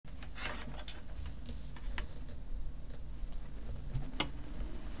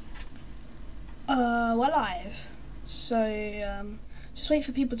we're live. So, just wait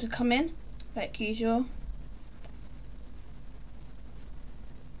for people to come in, like usual.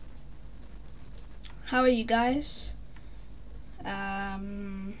 How are you guys?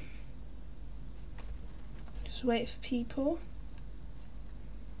 Just wait for people.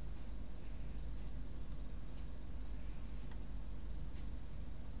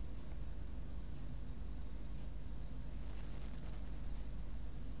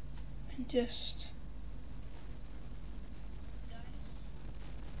 And just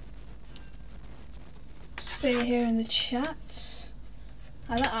stay here in the chat.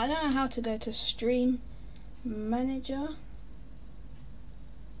 I don't know how to go to stream manager.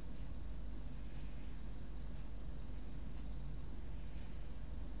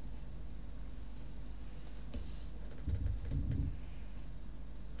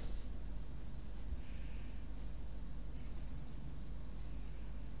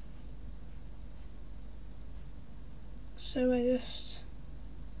 So we're just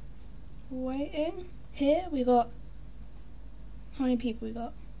waiting. Here we got, how many people we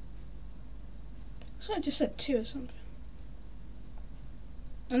got? So I just said 2 or something.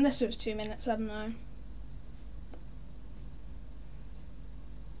 Unless it was 2 minutes, I don't know.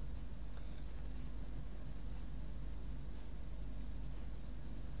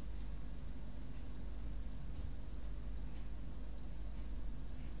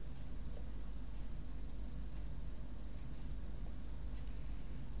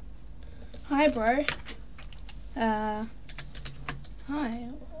 Hi, bro. Hi.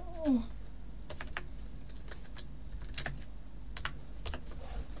 Oh.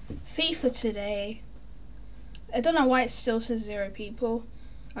 FIFA today. I don't know why it still says 0 people.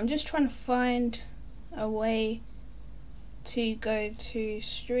 I'm just trying to find a way to go to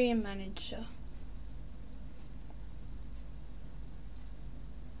stream manager.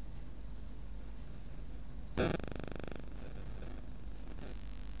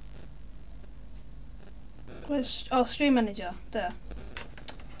 Where's, oh, stream manager, there.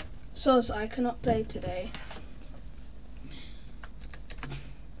 Says I cannot play today.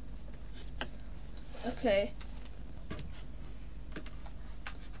 Okay.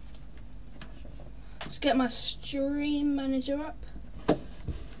 Let's get my stream manager up.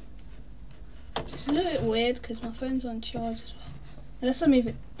 It's a little bit weird because my phone's on charge as well. Unless I move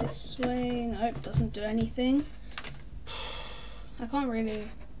it this way, nope, it doesn't do anything. I can't really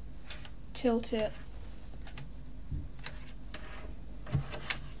tilt it.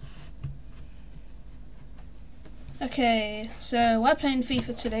 Okay, so we're playing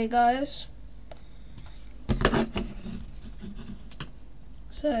FIFA today, guys.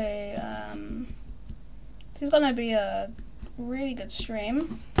 So, this is gonna be a really good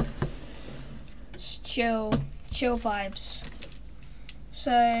stream. Just chill vibes.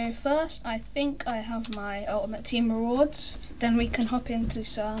 So first, I think I have my Ultimate Team rewards. Then we can hop into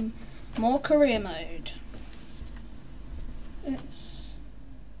some more career mode.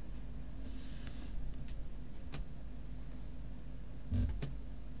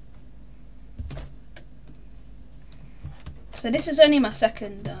 So this is only my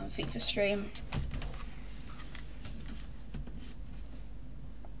second FIFA stream.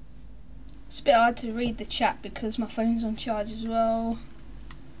 It's a bit hard to read the chat because my phone's on charge as well.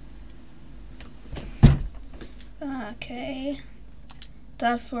 Okay.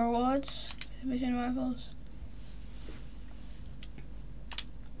 Dad for awards. Division rivals.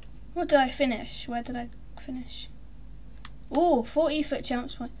 What did I finish? Where did I finish? Oh, 40 foot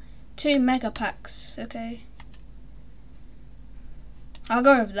champs point. 2 mega packs. Okay. I'll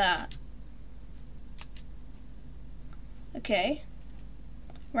go with that. Okay.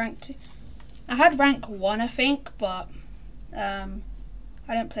 Rank 2. I had rank 1, I think, but I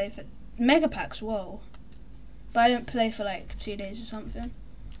didn't play for mega packs. Whoa! But I didn't play for like 2 days or something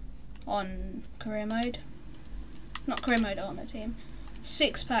on career mode. Not career mode, Ultimate Team.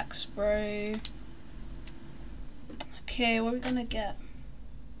 6 packs, bro. Okay, what are we gonna get?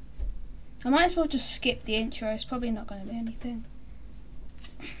 I might as well just skip the intro. It's probably not gonna be anything.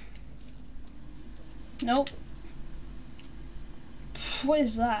 Nope. What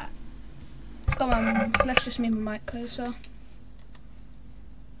is that? Come on, let's just move my mic closer.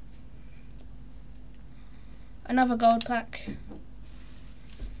 Another gold pack.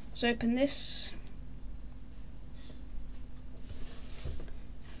 Let's open this.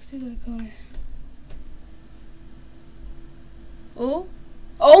 Where did I go? Oh.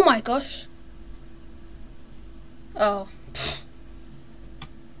 Oh my gosh. Oh.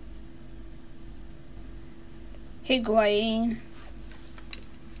 Higuain.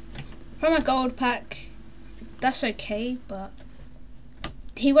 From a gold pack, that's okay, but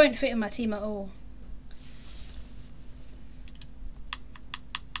he won't fit in my team at all.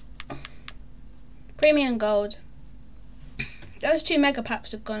 Premium gold. Those 2 mega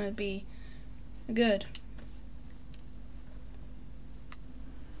packs are gonna be good.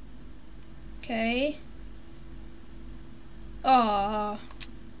 Okay. Oh,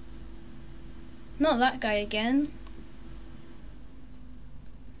 not that guy again.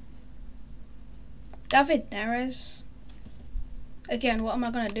 David Neres. Again, what am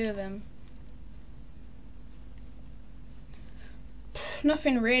I gonna do with him?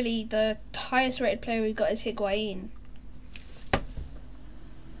 Nothing really. The highest rated player we got is Higuain.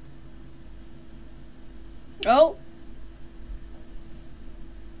 Oh.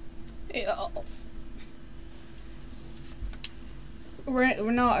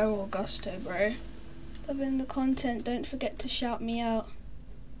 Renato Augusto, bro. Loving the content. Don't forget to shout me out.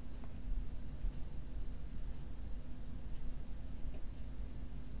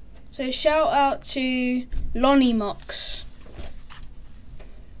 So shout out to Lonnie Mox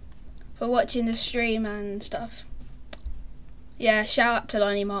for watching the stream and stuff. Yeah, shout out to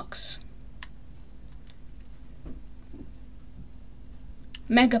Lonnie Mox.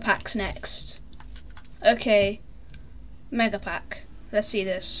 Mega packs next. Okay, mega pack. Let's see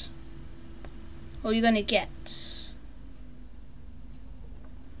this. What are you gonna get?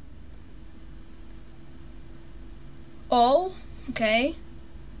 Oh, okay.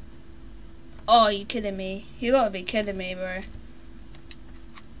 Oh, you kidding me? You gotta be kidding me, bro.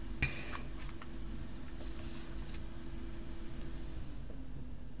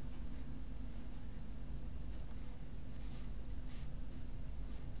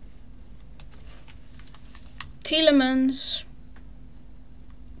 Tielemans,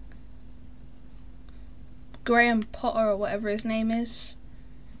 Graham Potter or whatever his name is.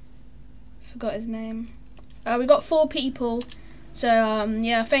 Forgot his name. We got 4 people. So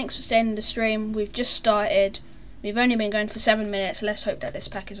yeah, thanks for staying in the stream. We've just started. We've only been going for 7 minutes. Let's hope that this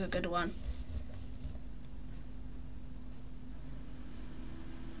pack is a good one.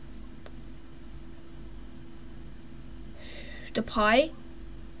 The pie.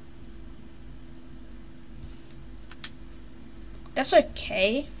 That's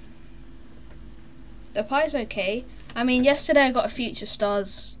okay. The pie's okay. I mean, yesterday I got a Future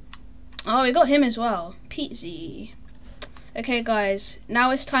Stars. Oh, we got him as well. Pizzi. Okay, guys.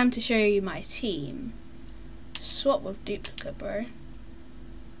 Now it's time to show you my team. Swap with duplicate, bro.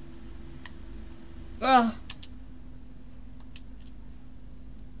 Ugh.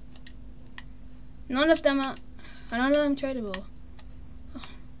 None of them tradable. Oh.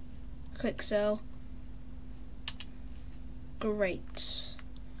 Quick sell. Great.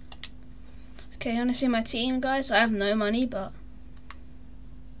 Okay, I want to see my team, guys. I have no money, but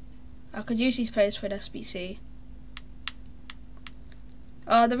I could use these players for the SBC.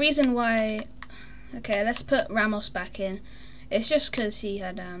 The reason why... Okay, let's put Ramos back in. It's just because he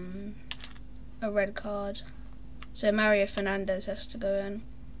had a red card. So Mario Fernandez has to go in.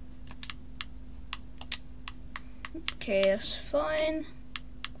 Okay, that's fine.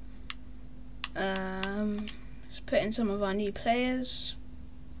 Let's put in some of our new players.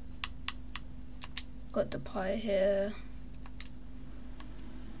 Got the pie here.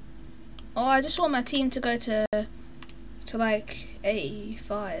 Oh, I just want my team to go to like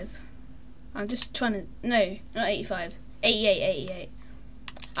 85. I'm just trying to, no, not 85, 88.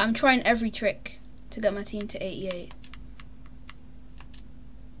 I'm trying every trick to get my team to 88.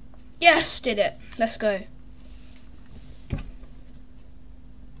 Yes, did it. Let's go.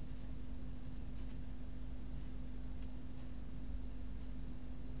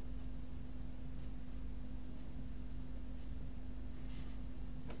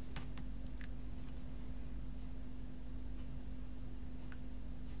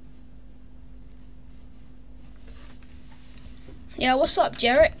 Yeah, what's up,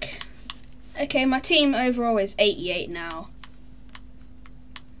 Jarek? Okay, my team overall is 88 now.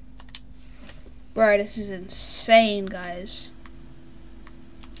 Bro, this is insane, guys.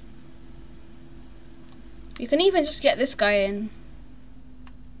 You can even just get this guy in.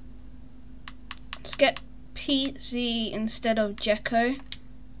 Let's get PZ instead of Dzeko.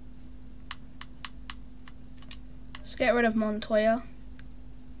 Let's get rid of Montoya.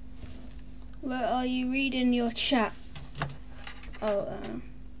 Where are you reading your chat? Oh,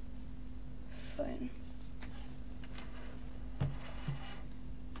 phone.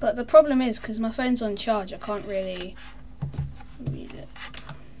 But the problem is, because my phone's on charge, I can't really read it.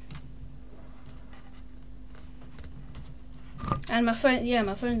 And my phone, yeah,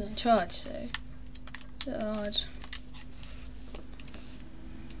 my phone's on charge, so it's a bit hard.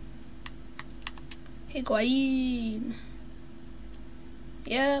 Higuain.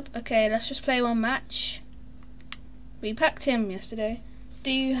 Yep, okay, let's just play one match. We packed him yesterday.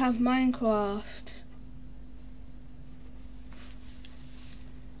 Do you have Minecraft?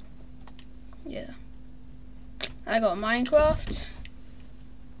 I got Minecraft,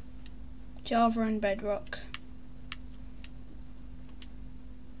 Java and Bedrock.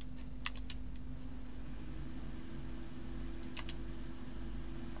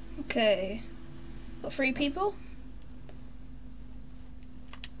 Okay, got 3 people.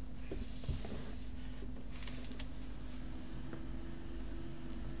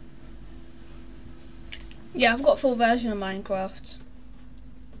 Yeah, I've got full version of Minecraft.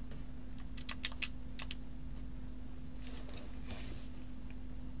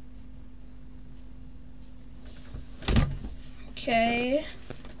 Okay.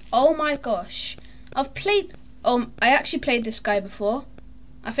 Oh my gosh. I've played... I actually played this guy before.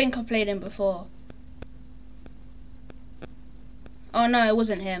 I think I played him before. Oh no, it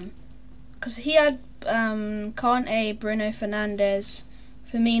wasn't him. Because he had Kante, Bruno Fernandes,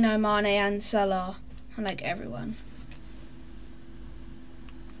 Firmino, Mane and Salah. And like everyone.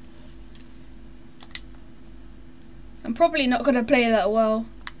 I'm probably not going to play that well.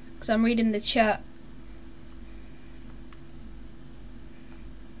 Because I'm reading the chat.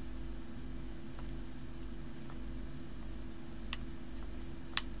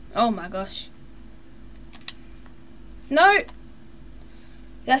 Oh my gosh. No!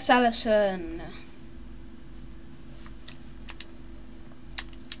 That's Allison.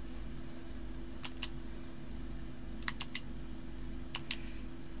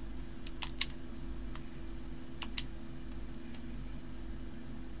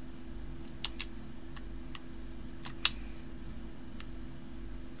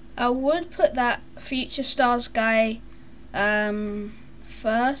 I would put that Future Stars guy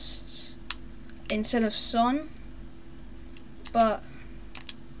first instead of Son, but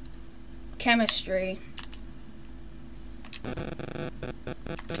chemistry.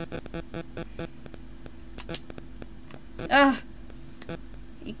 Ah,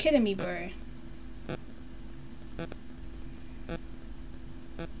 you kidding me, bro?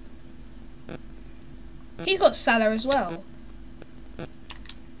 He's got Salah as well.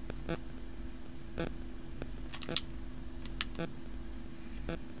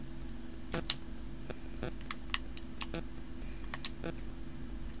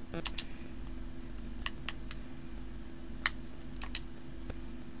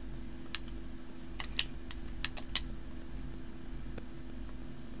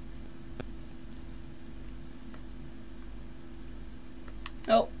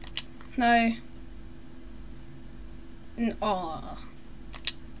 Oh, no.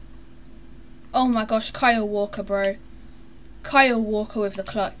 Oh my gosh, Kyle Walker, bro. Kyle Walker with the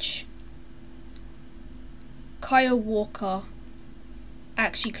clutch. Kyle Walker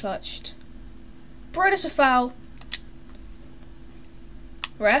actually clutched. Bro, that's a foul.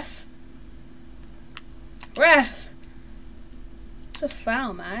 Ref? Ref! It's a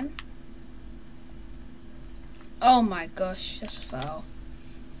foul, man. Oh my gosh, that's a foul.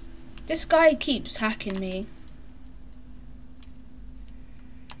 This guy keeps hacking me.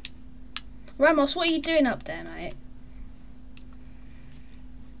 Ramos, what are you doing up there, mate?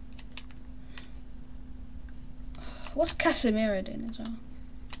 What's Casemiro doing as well?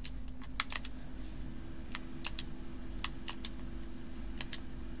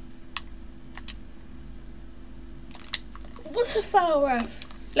 What's a foul, ref?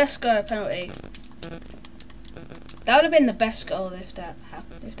 Let's go, penalty. That would have been the best goal if that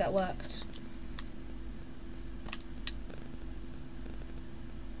happened, if that worked.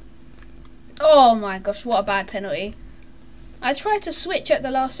 Oh my gosh, what a bad penalty. I tried to switch at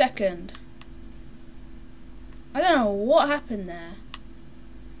the last second. I don't know what happened there.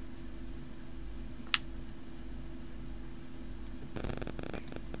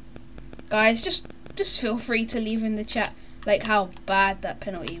 Guys, just feel free to leave in the chat like how bad that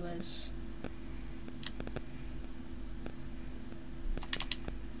penalty was.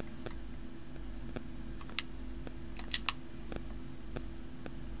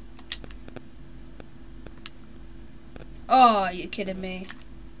 Oh, you're kidding me.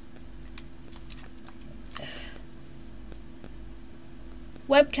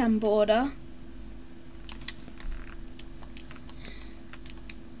 Webcam border.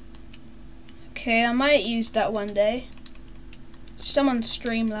 Okay, I might use that one day. Just I'm on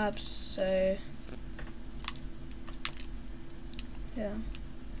Streamlabs, so yeah.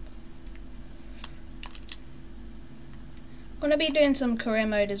 Gonna be doing some career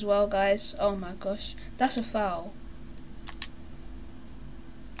mode as well, guys. Oh my gosh, that's a foul.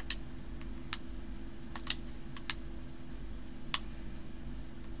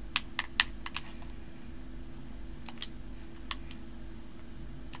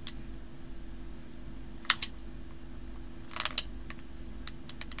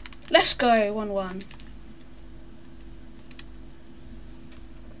 Let's go, 1-1.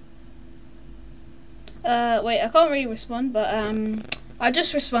 Wait, I can't really respond, but I'll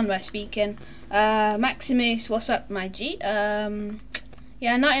just respond by speaking. Maximus, what's up, my G? Yeah,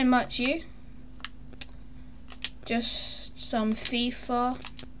 nothing much, you. Just some FIFA.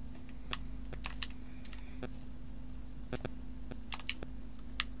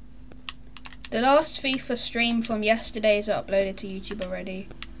 The last FIFA stream from yesterday is uploaded to YouTube already.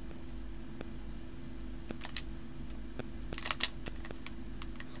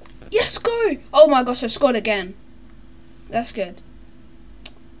 Yes, go! Oh my gosh, I scored again. That's good.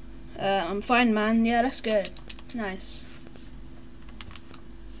 I'm fine, man. Yeah, that's good. Nice.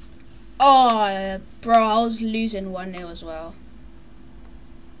 Oh, bro, I was losing 1-0 as well.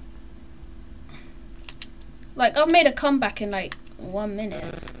 Like, I've made a comeback in like 1 minute.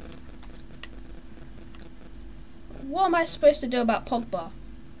 What am I supposed to do about Pogba?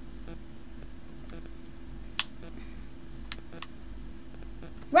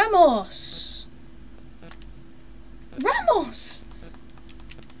 Ramos! Ramos!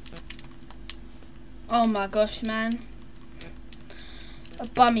 Oh my gosh, man. A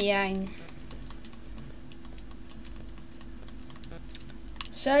Aubameyang.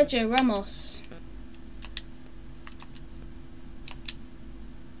 Sergio Ramos.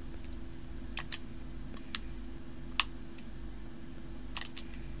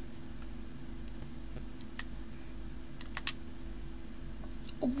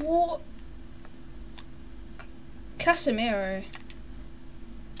 What? Casemiro.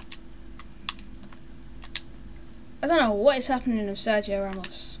 I don't know what is happening with Sergio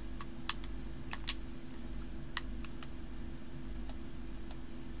Ramos.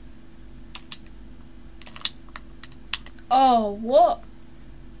 Oh, what?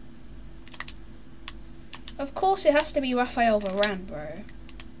 Of course it has to be Rafael Varane, bro.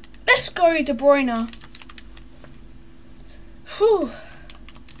 Let's go, De Bruyne. Whew.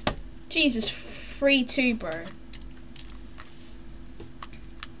 Jesus, 3-2, bro.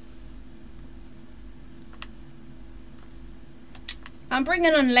 I'm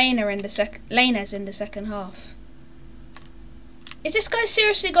bringing on Laners in the second half. Is this guy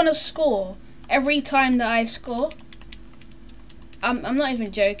seriously gonna score every time that I score? I'm not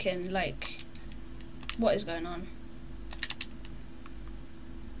even joking. Like, what is going on?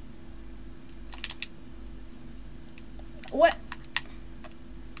 What?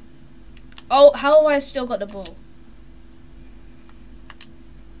 Oh, how have I still got the ball?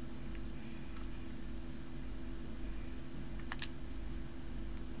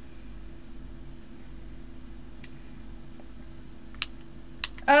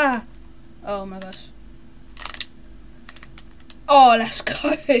 Ah! Oh my gosh. Oh, let's go.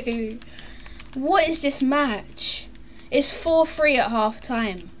 What is this match? It's 4-3 at half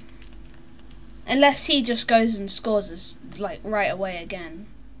time. Unless he just goes and scores us like right away again.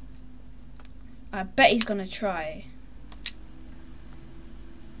 I bet he's gonna try.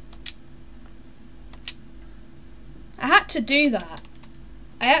 I had to do that.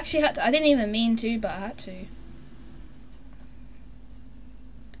 I actually had to. I didn't even mean to, but I had to.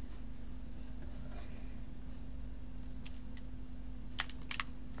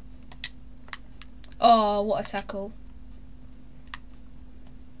 Oh, what a tackle.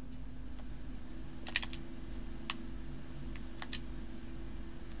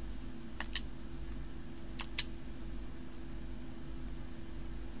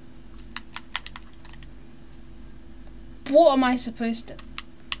 What am I supposed to...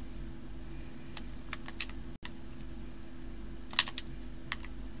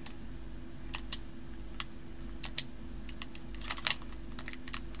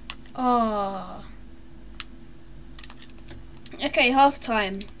 Oh. Okay, half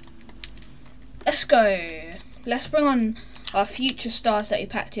time. Let's go. Let's bring on our future stars that we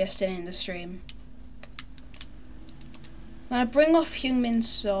packed yesterday in the stream. When I bring off Heung-min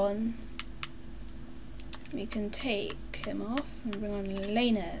Son, we can take him off and bring on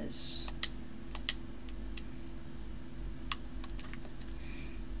Laners.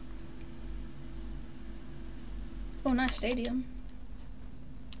 Oh, nice stadium.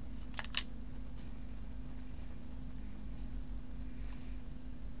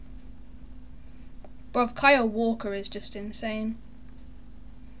 Bruv, Kyle Walker is just insane.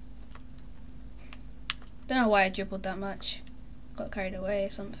 Don't know why I dribbled that much. Got carried away or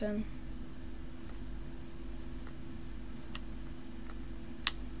something.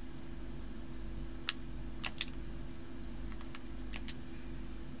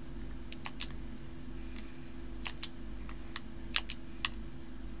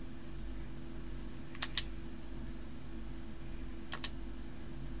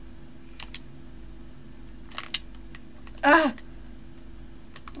 Ah!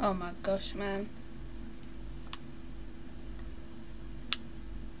 Oh my gosh, man.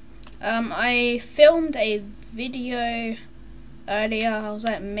 I filmed a video earlier. I was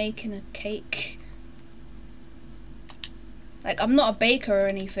like making a cake. Like, I'm not a baker or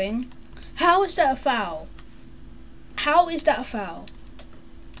anything. How is that a foul? How is that a foul?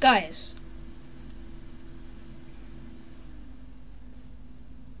 Guys.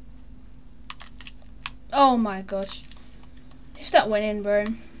 Oh my gosh. If that went in, bro.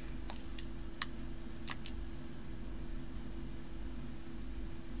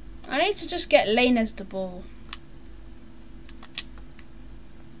 I need to just get Lainez the ball.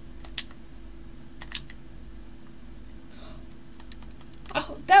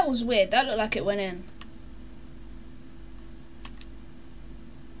 Oh, that was weird. That looked like it went in.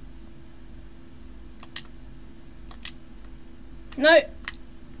 No.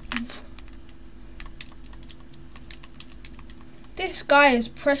 This guy is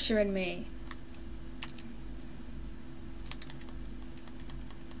pressuring me.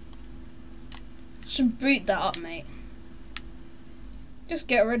 Should boot that up, mate. Just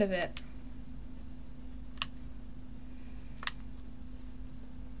get rid of it.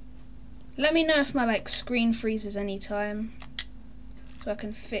 Let me know if my screen freezes anytime, so I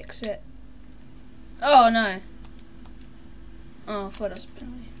can fix it. Oh no. Oh, I thought that was a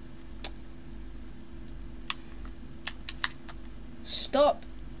penalty. Stop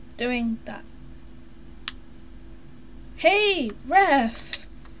doing that. Hey, ref!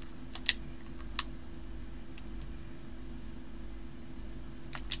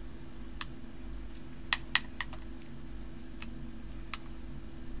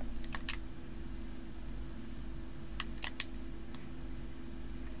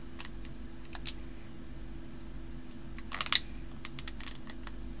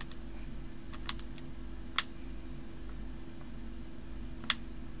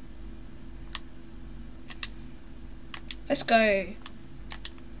 Let's go.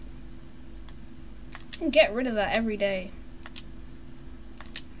 And get rid of that every day.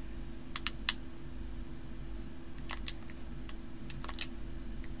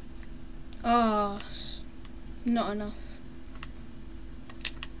 Oh, not enough.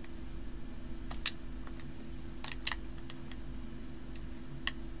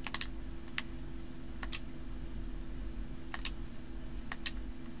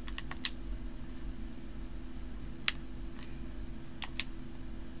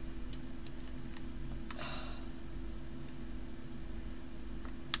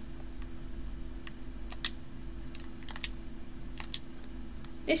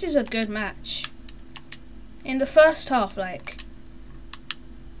 This is a good match. In the first half, both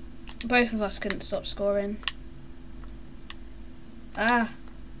of us couldn't stop scoring. Ah.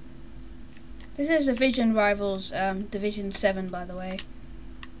 This is Division Rivals, Division 7, by the way.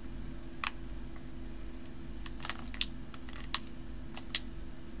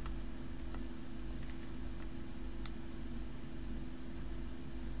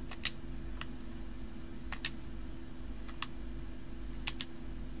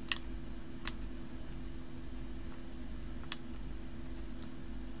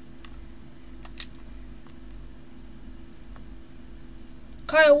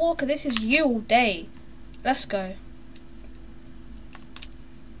 Kyle Walker, this is you all day. Let's go.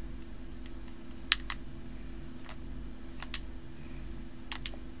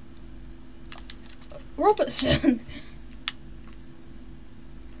 Robertson.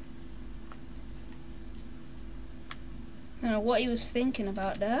 I don't know what he was thinking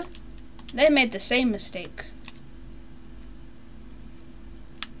about there. They made the same mistake.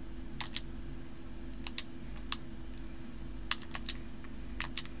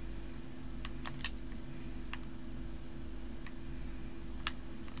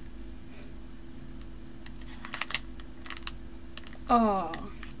 Oh,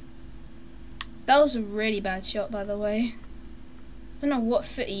 that was a really bad shot, by the way. I don't know what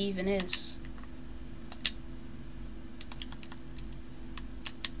foot he even is.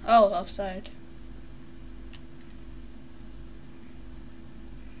 Oh, offside.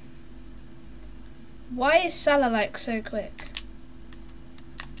 Why is Salah so quick?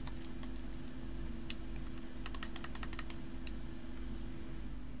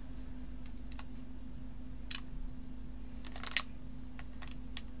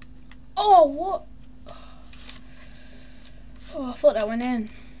 Oh, what? Oh, I thought that went in.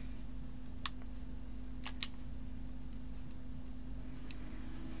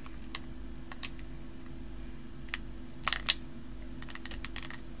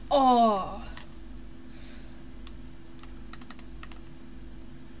 Oh.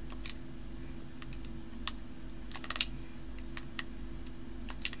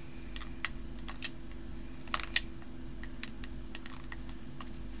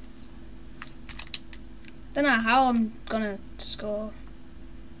 don't know how I'm gonna score.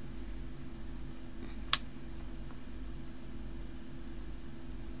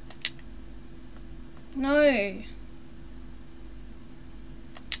 No.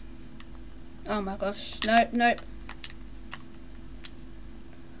 Oh my gosh. Nope, nope.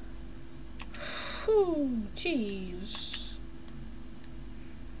 Whew, jeez.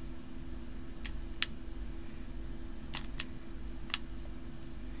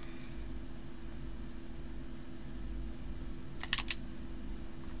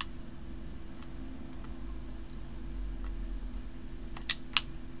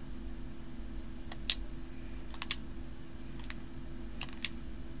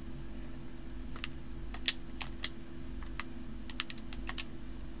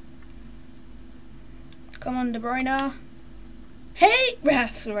 Come on, De Bruyne. Hey,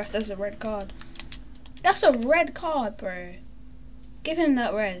 ref! The ref does a red card. That's a red card, bro. Give him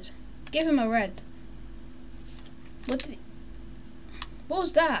that red. Give him a red. What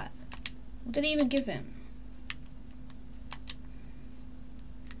was that? What did he even give him?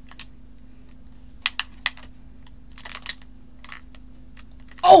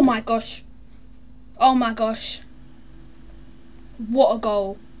 Oh my gosh. Oh my gosh. What a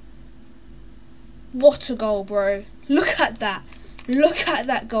goal. What a goal, bro. Look at that. Look at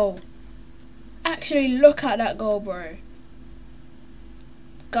that goal. Actually, look at that goal, bro.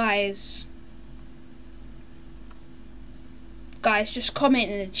 Guys, just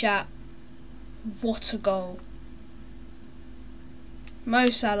comment in the chat. What a goal. Mo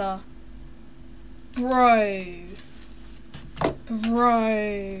Salah. Bro.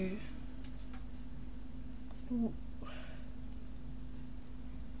 Bro.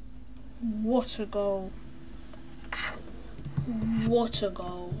 What a goal. What a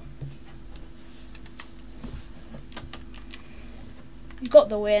goal. You got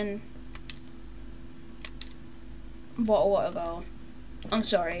the win. What a goal. I'm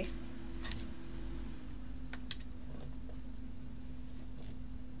sorry.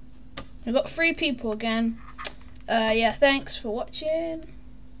 We've got 3 people again. Yeah, thanks for watching.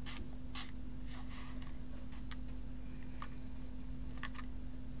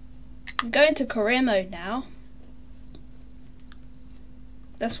 I'm going to career mode now.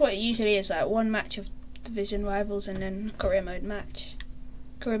 That's what it usually is, like 1 match of division rivals and then career mode match.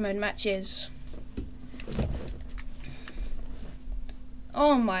 Career mode matches.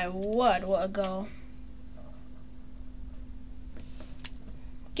 Oh my word, what a goal.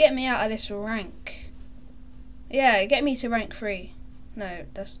 Get me out of this rank. Yeah, get me to rank 3. No,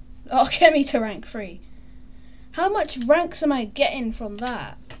 that's... Oh, get me to rank 3. How much ranks am I getting from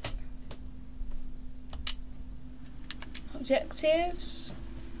that? Objectives.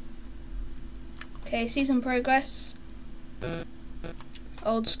 Okay, season progress.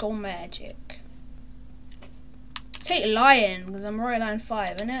 Old school magic. Take Lion, because I'm Royal Line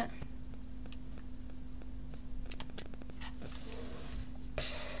 5, innit?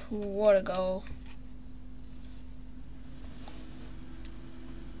 What a goal.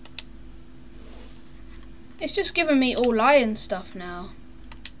 It's just giving me all Lion stuff now.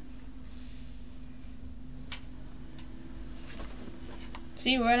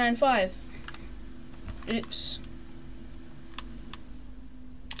 See, Royal Line 5. Oops.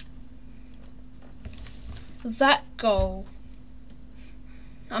 That goal.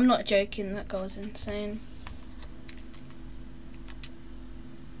 I'm not joking, that goal is insane.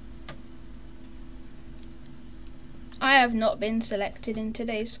 I have not been selected in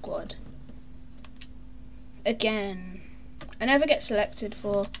today's squad. Again. I never get selected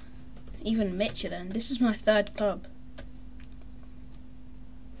for even Michelin. This is my 3rd club.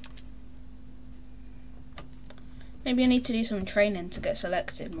 Maybe I need to do some training to get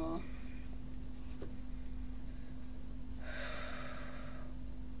selected more.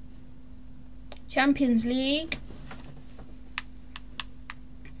 Champions League.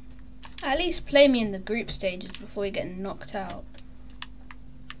 At least play me in the group stages before we get knocked out.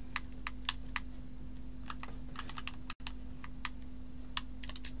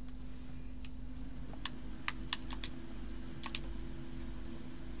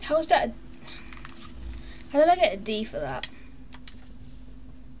 How was that? How did I get a D for that?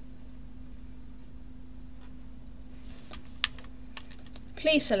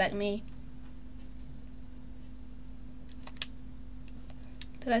 Please select me.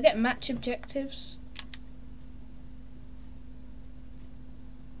 Did I get match objectives?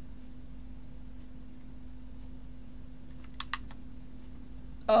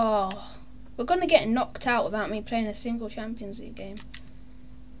 Oh, we're gonna get knocked out without me playing a single Champions League game.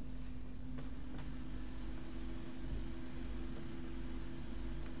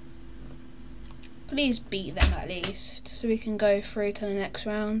 Please beat them at least, so we can go through to the next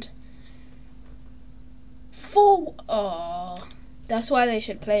round. Oh, that's why they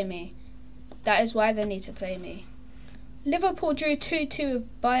should play me. That is why they need to play me. Liverpool drew 2-2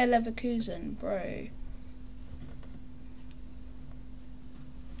 with Bayer Leverkusen, bro.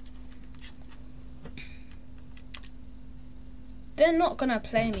 They're not gonna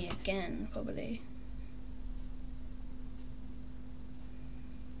play me again, probably.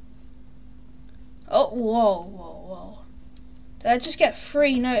 Oh, whoa. Did I just get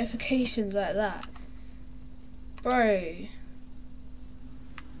 3 notifications like that? Bro.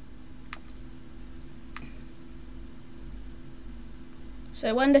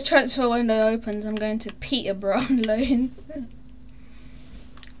 So when the transfer window opens, I'm going to Peterborough on loan.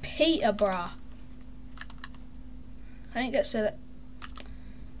 Peterborough. I didn't get so.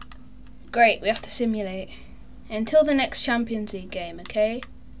 Great, we have to simulate. Until the next Champions League game, okay?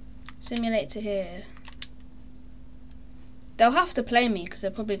 Simulate to here. They'll have to play me because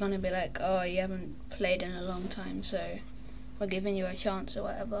they're probably going to be like, oh, you haven't played in a long time, so we're giving you a chance or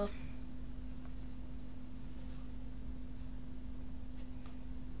whatever.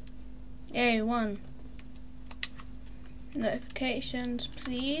 Yay, 1. Notifications,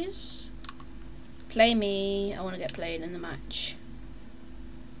 please. Play me. I want to get played in the match.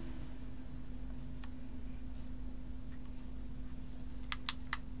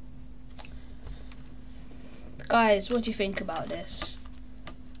 Guys, what do you think about this?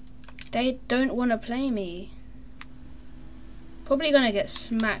 They don't want to play me. Probably gonna get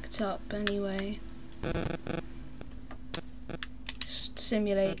smacked up anyway. Just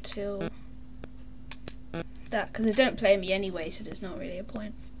simulate till that, because they don't play me anyway, so there's not really a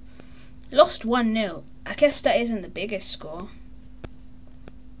point. Lost 1-0. I guess that isn't the biggest score.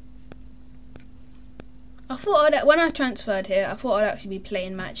 I thought when I transferred here, I thought I'd actually be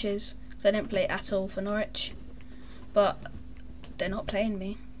playing matches, because I didn't play at all for Norwich. But they're not playing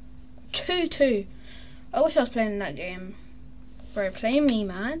me. 2-2. I wish I was playing in that game. Bro, play me,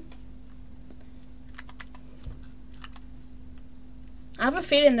 man. I have a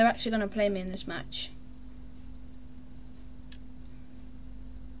feeling they're actually going to play me in this match.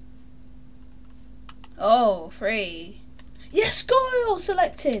 Oh, 3. Yes, goal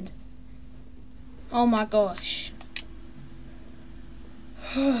selected. Oh my gosh.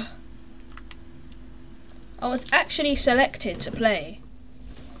 I was actually selected to play.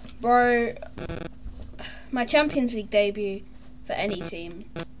 Bro, my Champions League debut for any team.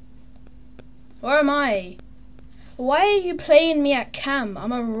 Where am I? Why are you playing me at cam?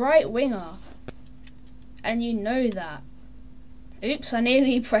 I'm a right winger. And you know that. Oops, I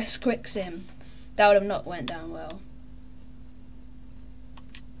nearly pressed quick sim. That would have not went down well.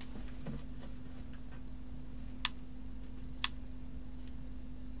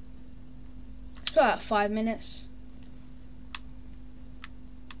 It's about 5 minutes.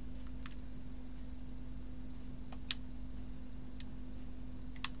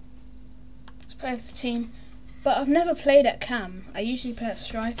 Let's play with the team. But I've never played at cam. I usually play at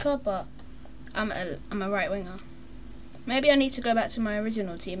striker, but I'm a right winger. Maybe I need to go back to my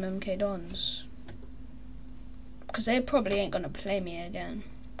original team, MK Dons. Because they probably ain't going to play me again.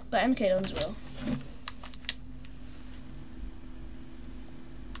 But MK Dons will.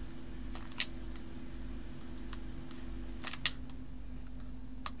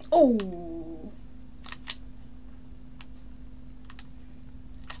 Oh.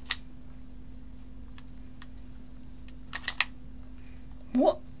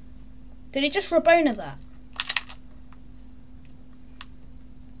 What? Did he just Rabona that?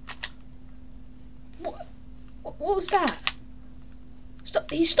 What was that?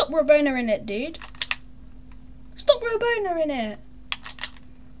 Stop! He stopped Rabona in it, dude. Stop Rabona in it.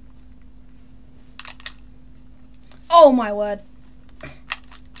 Oh my word.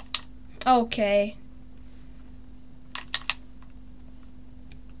 Okay.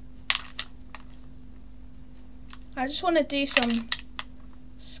 I just want to do some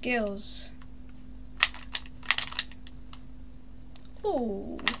skills.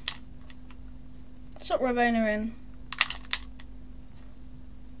 Ooh. Stop Rabona in.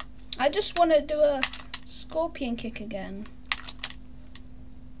 I just want to do a scorpion kick again.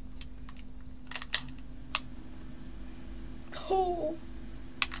 Oh.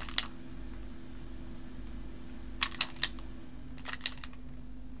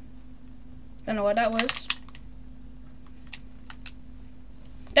 Don't know what that was.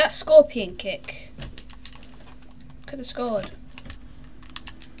 That scorpion kick. Could have scored.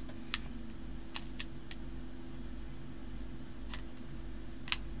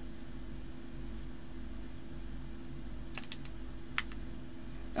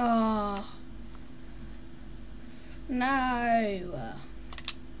 Oh, No.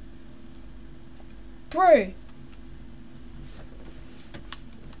 Bro.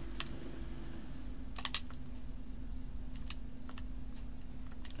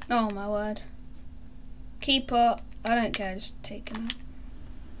 Oh my word. Keeper, I don't care, just take him out.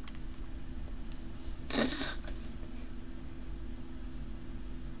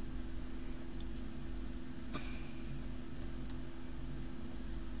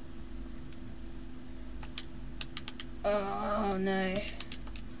 Oh no.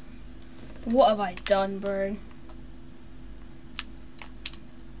 What have I done, bro?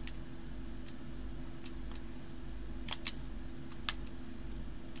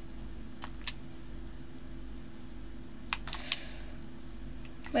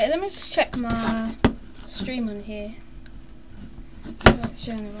 Wait, let me just check my stream on here. I'm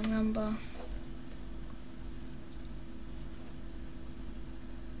showing the wrong number.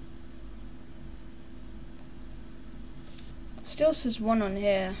 Still says 1 on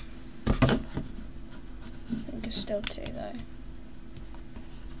here. I think it's still 2 though.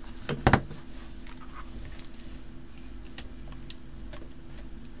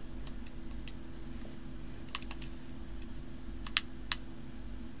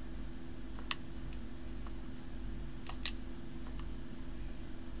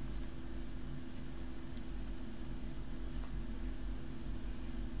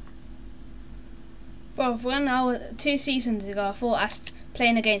 Well, when I was 2 seasons ago, I thought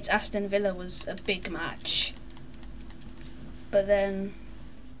playing against Aston Villa was a big match. But then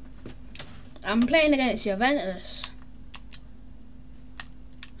I'm playing against Juventus.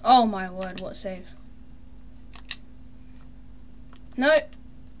 Oh my word, what a save. No.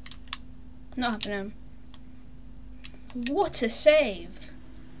 Not happening. What a save.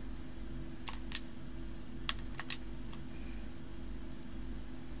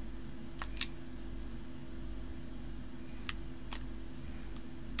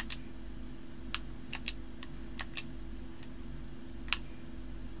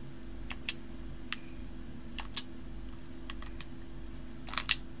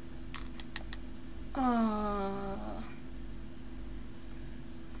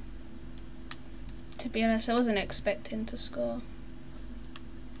 To be honest, I wasn't expecting to score.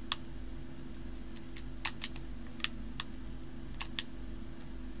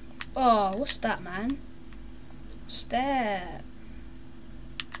 Oh, what's that, man? What's that?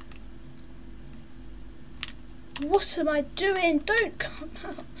 What am I doing? Don't come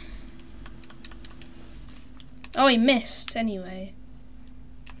out. Oh, he missed anyway.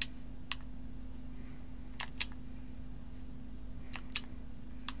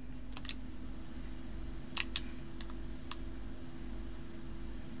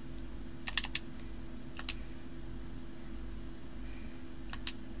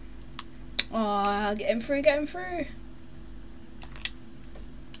 Oh, get him through, get him through.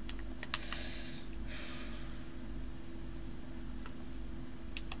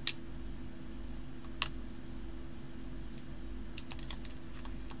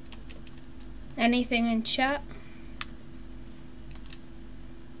 Anything in chat?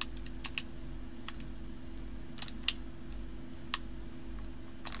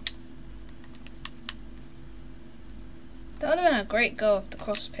 That would have been a great goal if the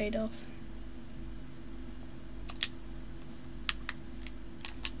cross paid off.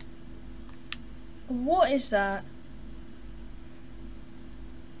 What is that?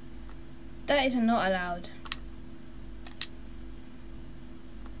 That is not allowed.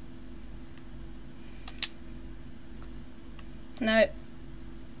 No.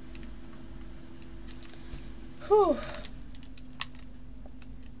 Whew.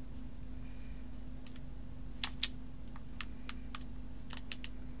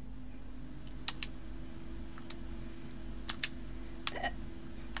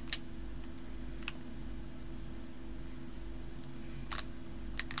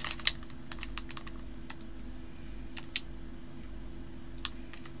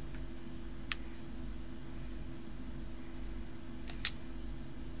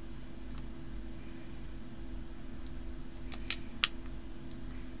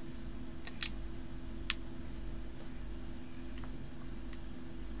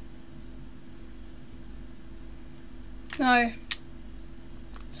 No.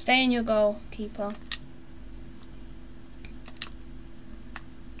 Stay in your goal, keeper.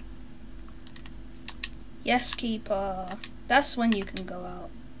 Yes, keeper. That's when you can go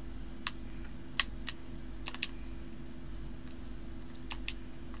out.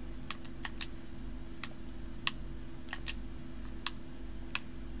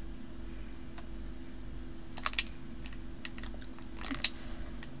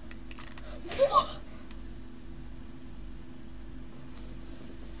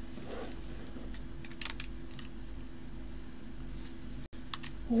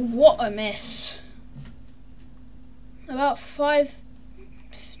 What a miss. About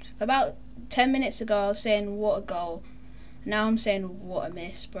 10 minutes ago I was saying what a goal. Now I'm saying what a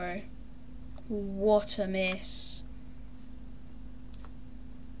miss, bro. What a miss.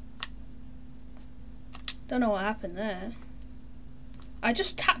 Don't know what happened there. I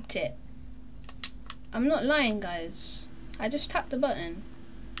just tapped it. I'm not lying, guys. I just tapped the button.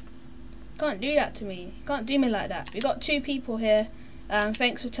 Can't do that to me. Can't do me like that. We got 2 people here.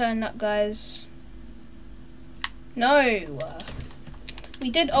 Thanks for turning up, guys. No. We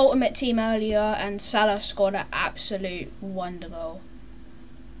did Ultimate Team earlier and Salah scored an absolute wonder goal.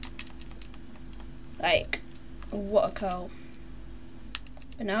 Like, what a goal.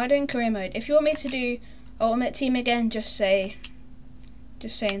 But now we're doing career mode. If you want me to do Ultimate Team again, just say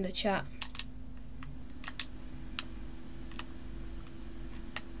in the chat.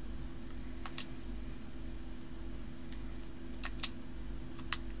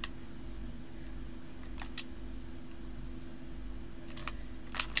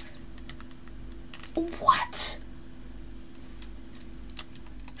 What?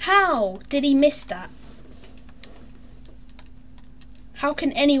 How did he miss that? How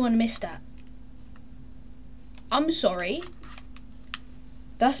can anyone miss that? I'm sorry.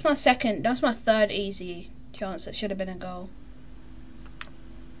 That's my third easy chance that should have been a goal.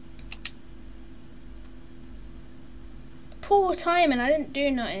 Poor timing, I didn't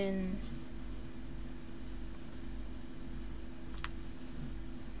do nothing.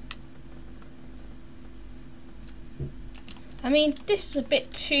 I mean, this is a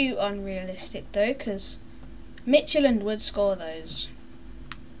bit too unrealistic though, because Midtjylland would score those.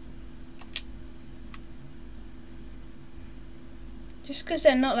 Just because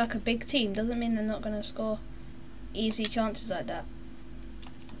they're not like a big team doesn't mean they're not going to score easy chances like that.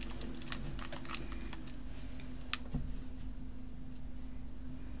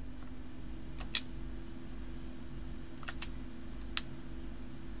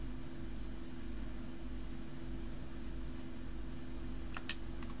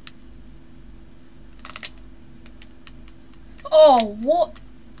 Oh, what?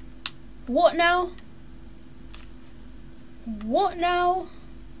 What now? What now?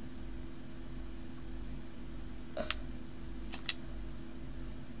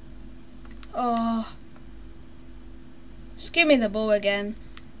 Oh. Just give me the ball again.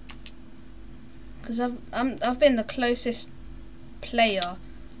 Because I've been the closest player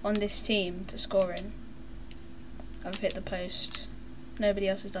on this team to scoring. I've hit the post. Nobody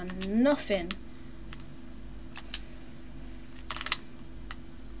else has done nothing.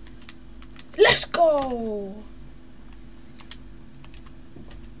 Let's go!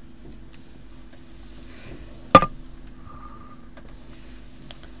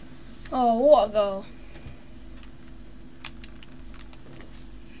 Oh, what a goal.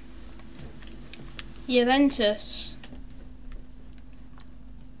 Juventus.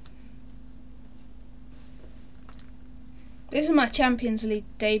 This is my Champions League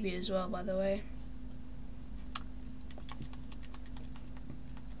debut as well, by the way.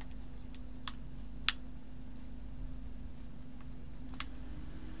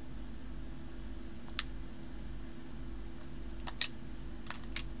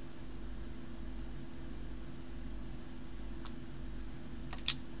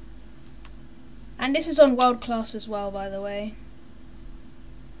 And this is on World Class as well, by the way.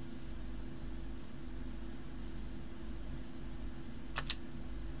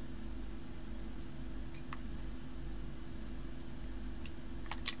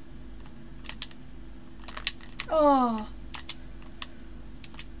 Oh.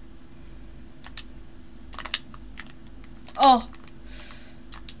 Oh.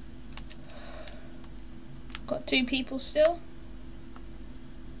 Got 2 people still.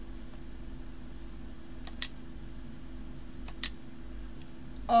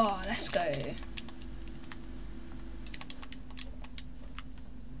 Oh, let's go.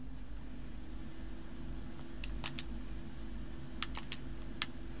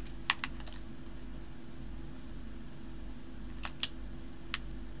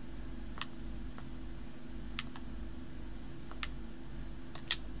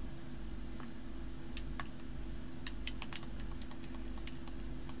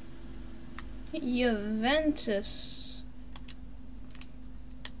 Juventus.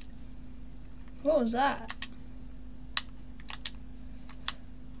 What was that?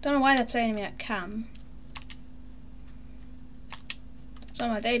 Don't know why they're playing me at cam. It's on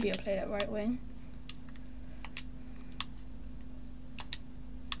my debut I played at right wing.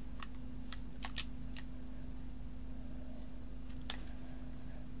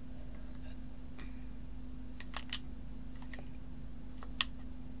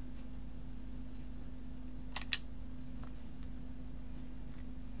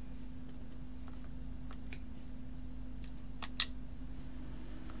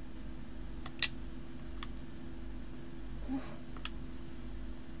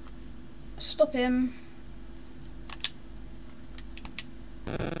 Stop him.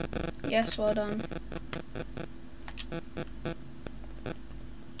 Yes, well done.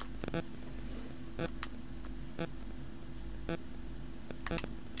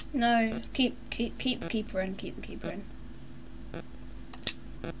 No, keep the keeper in, keep the keeper in.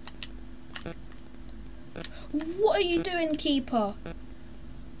 What are you doing, keeper?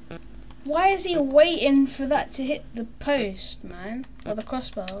 Why is he waiting for that to hit the post, man? Or the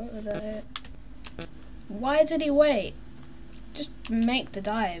crossbar, whatever that hit. Why did he wait? Just make the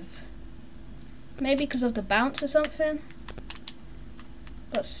dive. Maybe because of the bounce or something?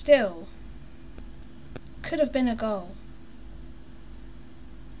 But still. Could have been a goal.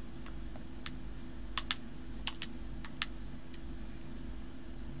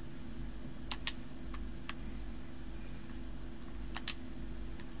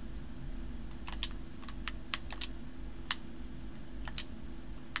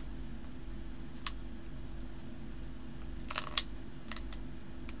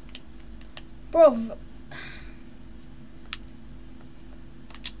 Bro,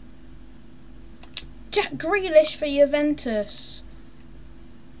 Jack Grealish for Juventus.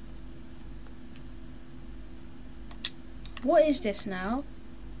 What is this now?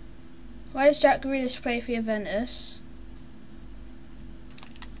 Why does Jack Grealish play for Juventus?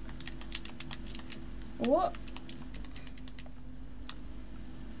 What?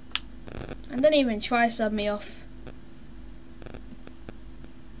 And don't even try sub me off.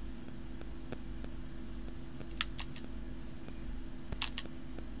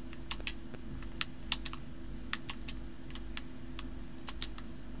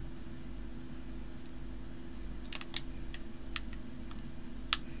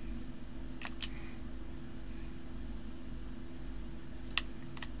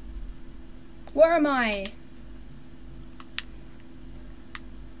 Where am I?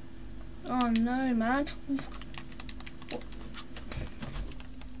 Oh no, man.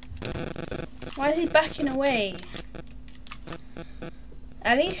 Why is he backing away?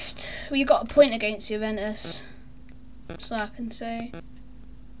 At least we got a point against Juventus. So I can say.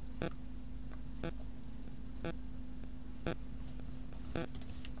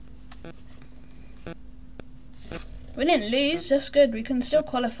 We didn't lose, that's good. We can still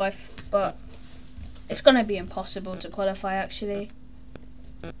qualify, but it's gonna be impossible to qualify actually.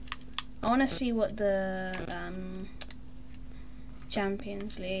 I wanna see what the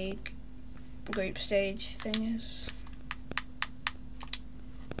Champions League group stage thing is.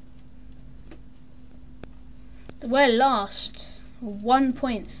 We're last. 1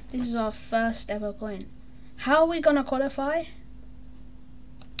 point. This is our first ever point. How are we gonna qualify?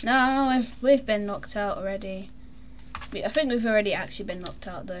 No, we've been knocked out already. I think we've already actually been knocked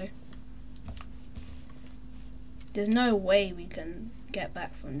out though. There's no way we can get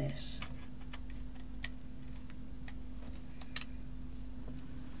back from this.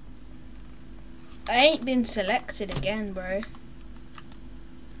 I ain't been selected again, bro.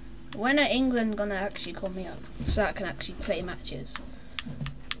 When are England gonna actually call me up so I can actually play matches?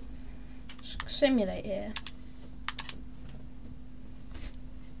 Simulate here.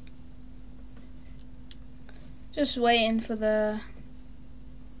 Just waiting for the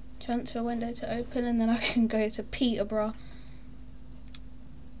transfer window to open and then I can go to Peterborough.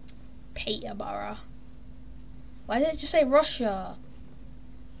 Peterborough. Why did it just say Russia?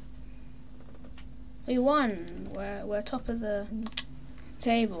 We won. We're top of the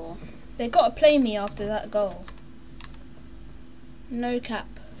table. They got to play me after that goal. No cap.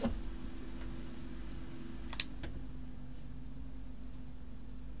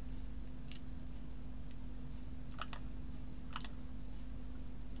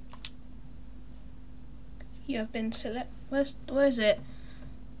 You have been select. Where is it?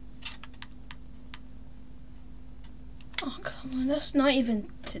 Oh come on, that's not even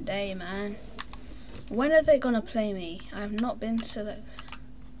today, man. When are they gonna play me? I have not been selected.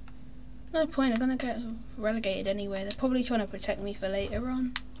 No point. I'm gonna get relegated anyway. They're probably trying to protect me for later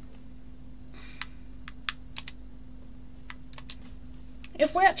on.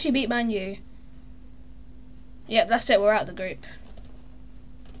 If we actually beat Man U, yep, that's it. We're out of the group.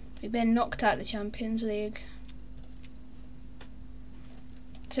 We've been knocked out of the Champions League.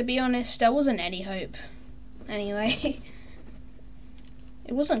 To be honest, there wasn't any hope. Anyway,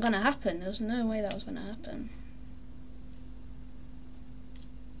 it wasn't going to happen. There was no way that was going to happen.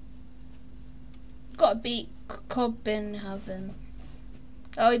 Got to beat Copenhagen.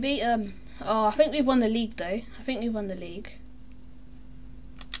 Oh, we beat Oh, I think we've won the league though. I think we've won the league.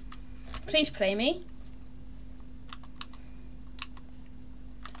 Please play me.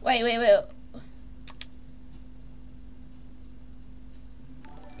 Wait.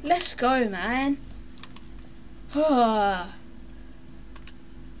 Let's go, man. Oh.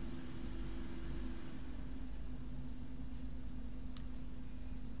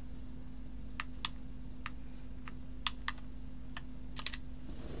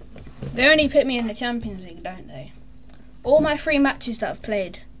 They only put me in the Champions League, don't they? All my 3 matches that I've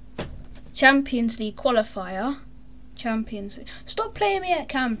played. Champions League qualifier. Champions League. Stop playing me at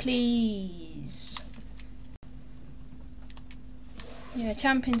cam, please. Yeah,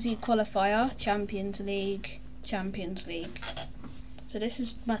 Champions League qualifier. Champions League. Champions League. So this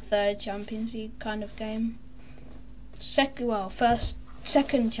is my 3rd Champions League kind of game.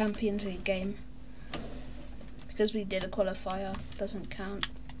 Second Champions League game. Because we did a qualifier. Doesn't count.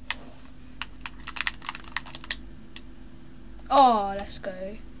 Oh, let's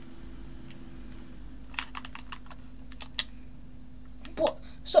go. What?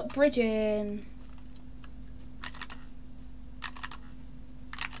 Stop bridging.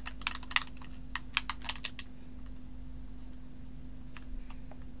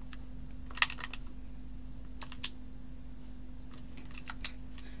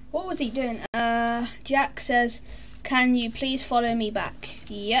 What was he doing? Jack says, can you please follow me back?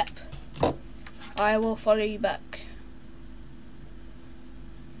 Yep. I will follow you back.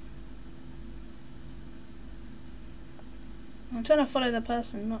 I'm trying to follow the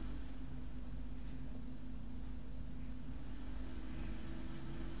person, not...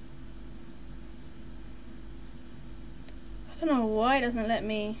 I don't know why it doesn't let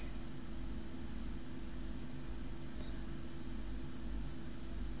me...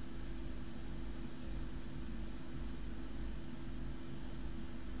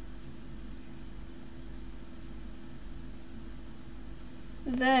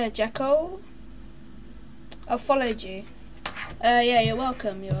 There, Jacko. I followed you. Yeah, you're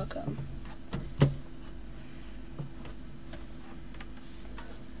welcome, you're welcome.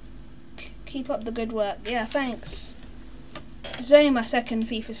 Keep up the good work. Yeah, thanks. This is only my 2nd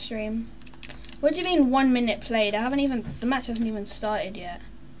FIFA stream. What do you mean 1 minute played? The match hasn't even started yet.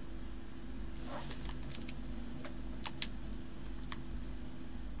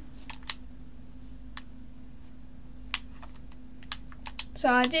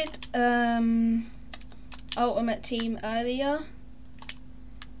 So I did Ultimate Team earlier,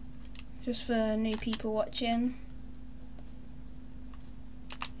 just for new people watching.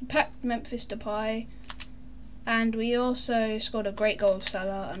 We packed Memphis Depay, and we also scored a great goal with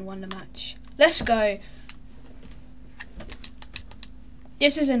Salah and won the match. Let's go.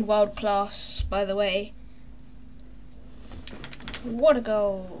 This is in world class, by the way. What a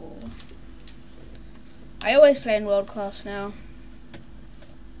goal. I always play in world class now.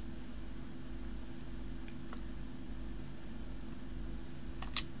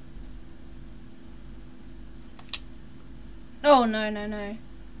 Oh, no, no, no.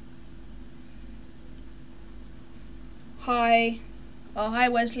 Hi. Oh, hi,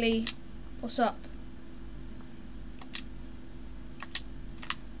 Wesley. What's up?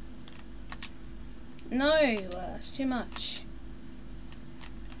 No, it's too much.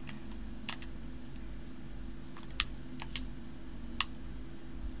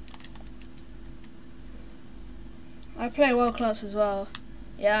 I play world class as well.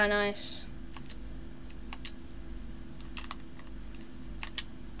 Yeah, nice.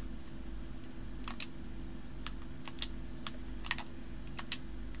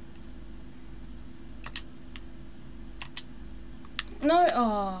 No,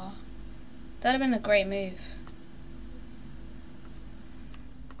 oh, that'd have been a great move.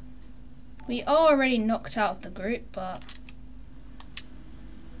 We are already knocked out of the group, but...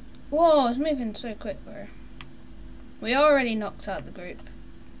 Whoa, it's moving so quick, bro. We are already knocked out of the group.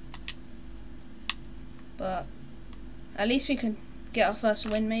 But at least we can get our first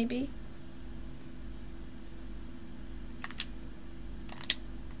win, maybe.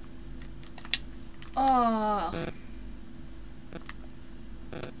 Oh.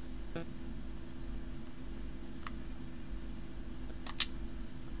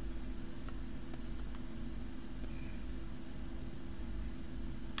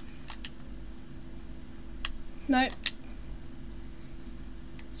 Nope.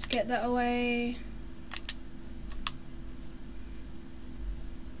 Let's get that away.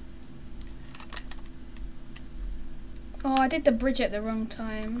 Oh, I did the bridge at the wrong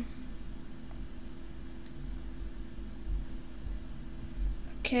time.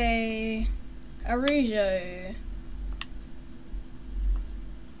 Okay. Arujo.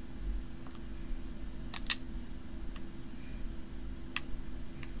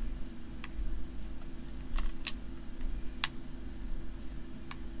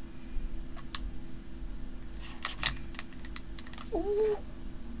 Ooh.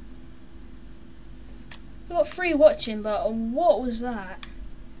 We got 3 watching, but what was that?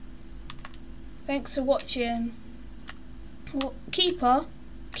 Thanks for watching. What? Keeper?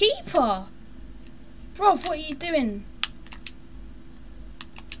 Keeper! Bruv, what are you doing?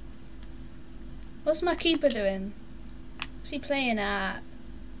 What's my keeper doing? What's he playing at?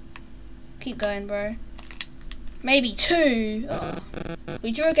 Keep going, bro. Maybe 2. Oh.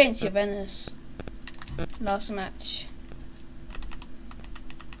 We drew against Juventus last match.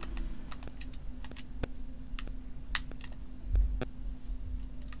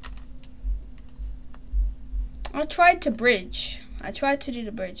 I tried to bridge. I tried to do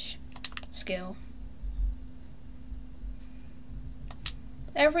the bridge skill.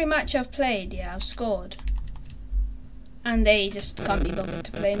 Every match I've played, yeah, I've scored. And they just can't be bothered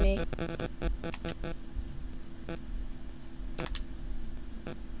to play me.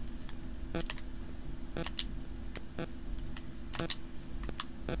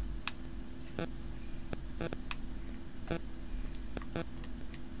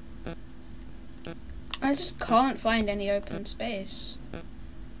 I just can't find any open space.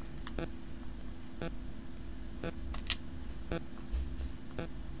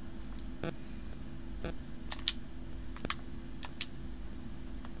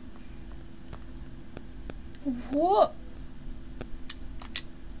 What?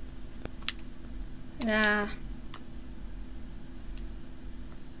 Nah.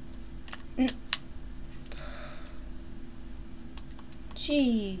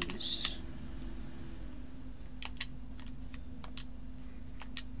 Jeez.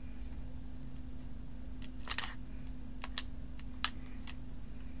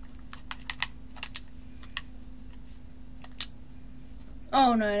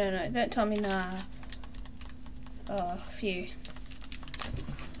 Oh, no. Don't tell me nah. Oh, phew.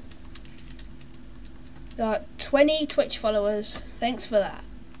 Got 20 Twitch followers. Thanks for that.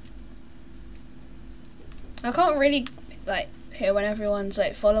 I can't really, like, hear when everyone's,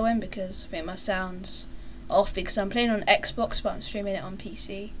 like, following because I think my sound's off because I'm playing on Xbox but I'm streaming it on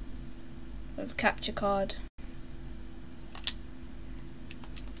PC with a capture card.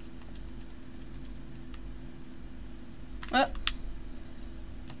 Oh.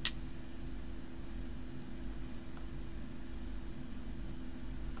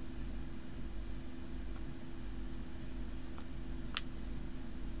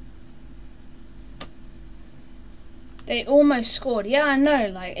 They almost scored. Yeah, I know,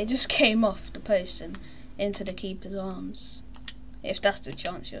 like, it just came off the post and into the keeper's arms. If that's the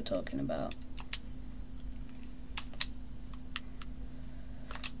chance you're talking about.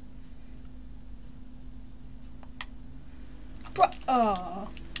 Bro, oh.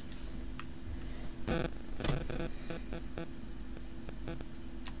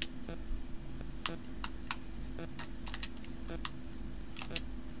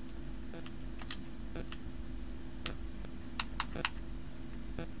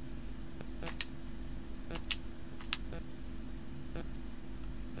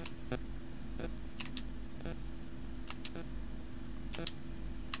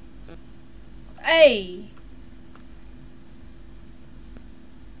 Hey.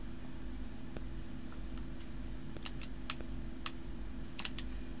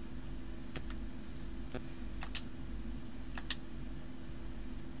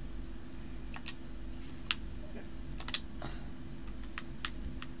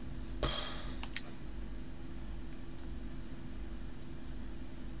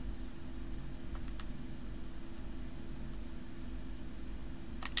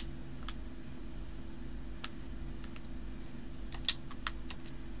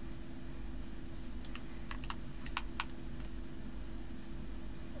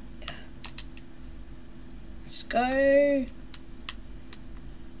 Let's go.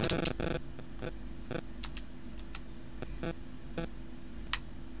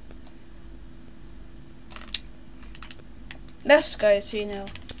 Let's go 2-0.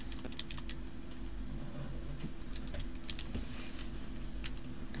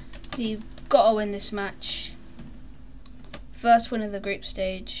 We've got to win this match. First win of the group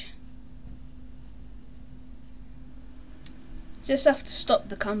stage. Just have to stop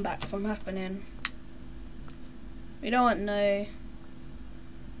the comeback from happening. We don't want no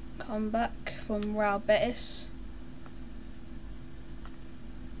comeback from Real Betis.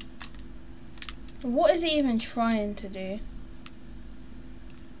 What is he even trying to do?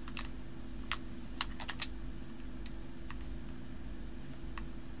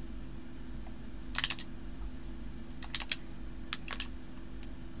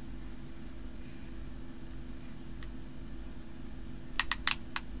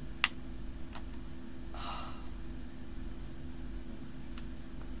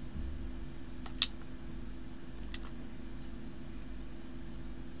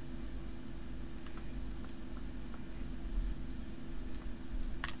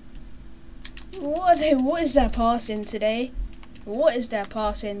 What are they? What is their passing today? What is their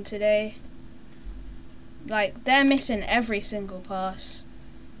passing today? Like, they're missing every single pass.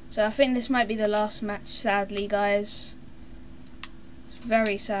 So I think this might be the last match, sadly, guys.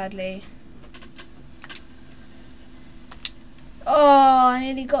 Very sadly. Oh, I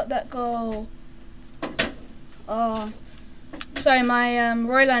nearly got that goal. Oh. Sorry, my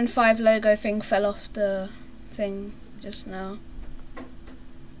Royline 5 logo thing fell off the thing just now.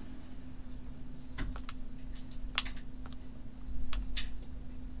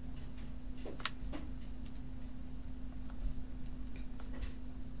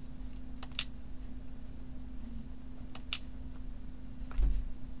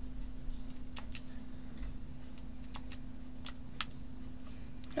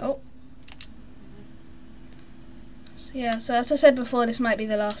 Oh. So yeah, so as I said before, this might be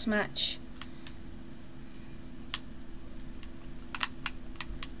the last match.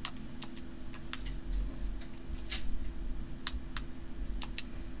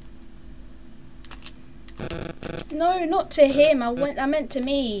 No, not to him. I meant to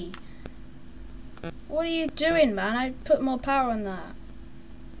me. What are you doing, man? I put more power on that.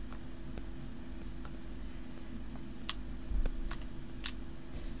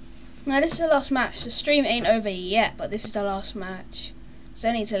 Now this is the last match. The stream ain't over yet, but this is the last match. So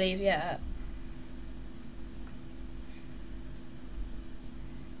I need to leave yet.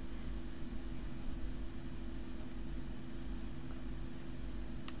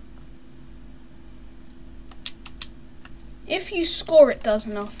 If you score, it does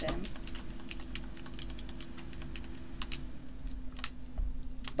nothing.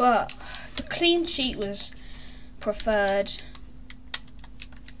 But the clean sheet was preferred.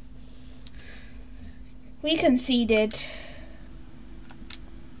 We conceded.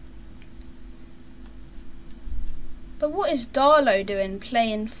 But what is Darlow doing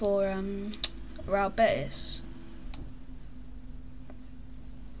playing for Real Betis?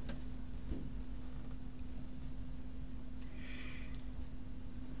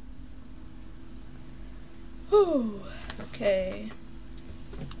 Whew. Okay.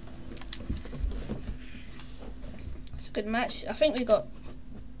 It's a good match. I think we got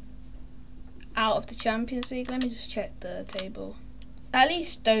out of the Champions League. Let me just check the table. At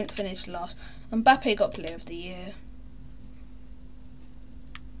least don't finish last. Mbappe got Player of the Year.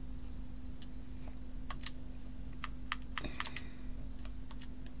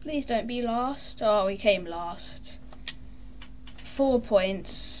 Please don't be last. Oh, we came last. 4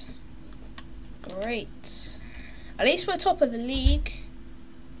 points. Great. At least we're top of the league.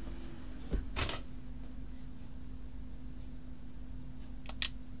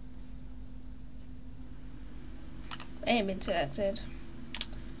 Ain't been selected.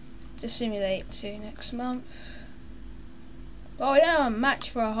 Just simulate to next month. Oh, we don't have a match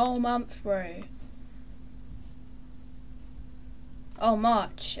for a whole month, bro. Oh,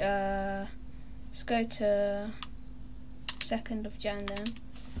 March. Let's go to 2nd of Jan then.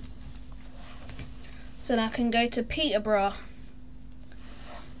 So then I can go to Peterborough.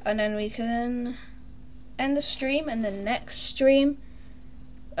 And then we can end the stream, and the next stream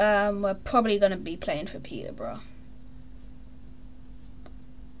we're probably going to be playing for Peterborough.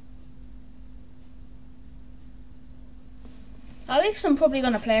 At least I'm probably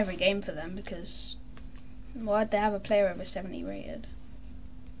going to play every game for them, because why'd they have a player over 70 rated?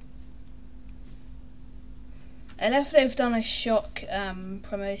 Unless they've done a shock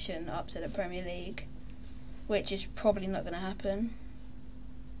promotion up to the Premier League, which is probably not going to happen.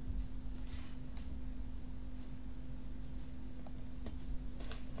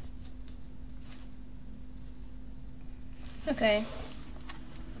 Okay.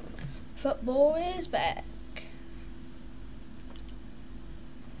 Football is back.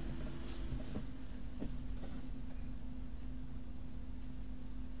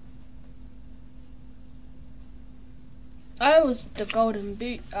 I was the golden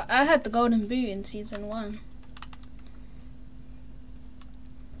boot. I had the golden boot in season 1.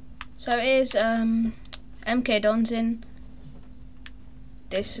 So it is MK Dons in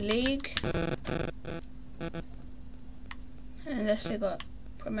this league, unless they got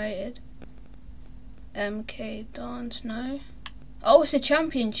promoted. MK Dons, no. Oh, it's a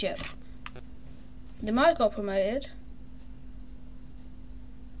championship. They might have got promoted.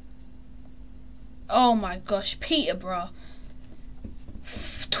 Oh my gosh, Peterborough.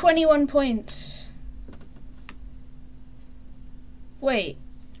 21 points. Wait,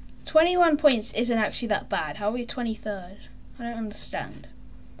 21 points isn't actually that bad. How are we 23rd? I don't understand.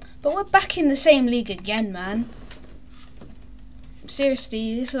 But we're back in the same league again, man.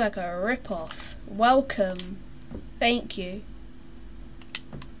 Seriously, this is like a rip-off. Welcome. Thank you.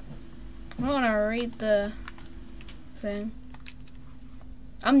 I'm not gonna read the thing.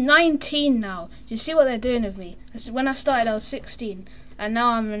 I'm 19 now. Do you see what they're doing with me? When I started I was 16 and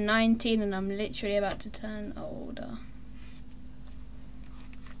now I'm 19 and I'm literally about to turn older.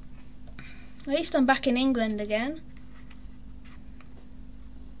 At least I'm back in England again.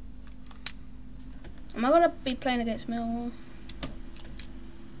 Am I gonna be playing against Millwall?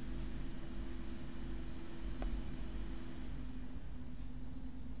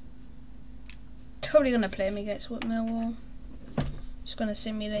 Probably gonna play me against Millwall. Just gonna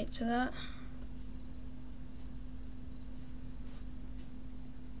simulate to that.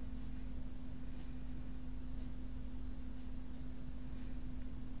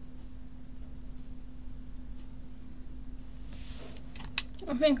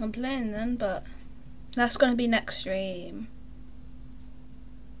 I think I'm playing then, but that's gonna be next stream.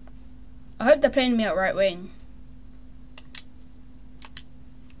 I hope they're playing me at right wing.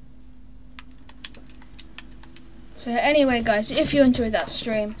 So anyway guys, if you enjoyed that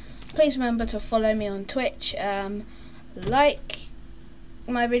stream, please remember to follow me on Twitch, like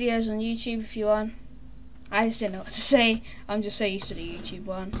my videos on YouTube if you want. I just didn't know what to say, I'm just so used to the YouTube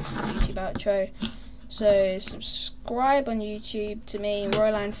one, YouTube outro. So subscribe on YouTube to me,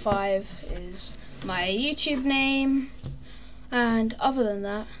 Royline5 is my YouTube name, and other than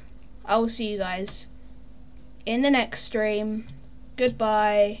that, I will see you guys in the next stream.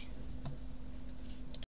 Goodbye.